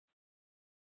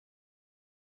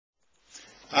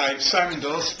Hi, Simon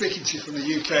Dawes, speaking to you from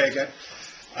the UK again.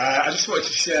 I just wanted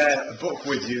to share a book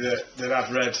with you that I've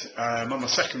read. I'm on my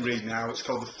second read now. It's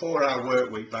called The 4-Hour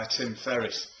Workweek by Tim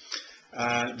Ferriss.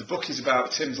 The book is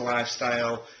about Tim's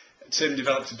lifestyle. Tim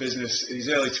developed a business in his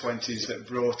early 20s that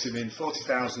brought him in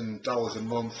 $40,000 a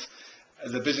month.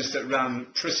 The business that ran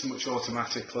pretty much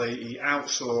automatically. He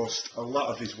outsourced a lot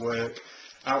of his work.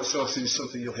 Outsourcing is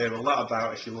something you'll hear a lot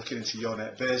about if you're looking into your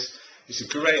net biz. It's a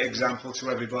great example to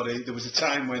everybody. There was a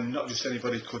time when not just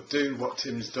anybody could do what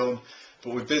Tim's done,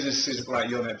 but with businesses like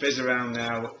Your Net Biz around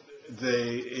now,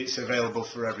 it's available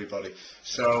for everybody.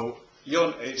 So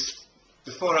it's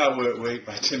The 4-Hour Workweek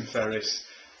by Tim Ferriss.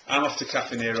 I'm off to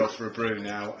Cafe Nero for a brew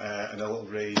now and a little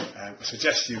read. I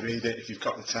suggest you read it if you've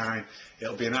got the time.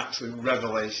 It'll be an absolute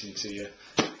revelation to you,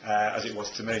 as it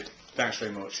was to me. Thanks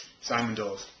very much. Simon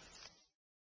Dawes.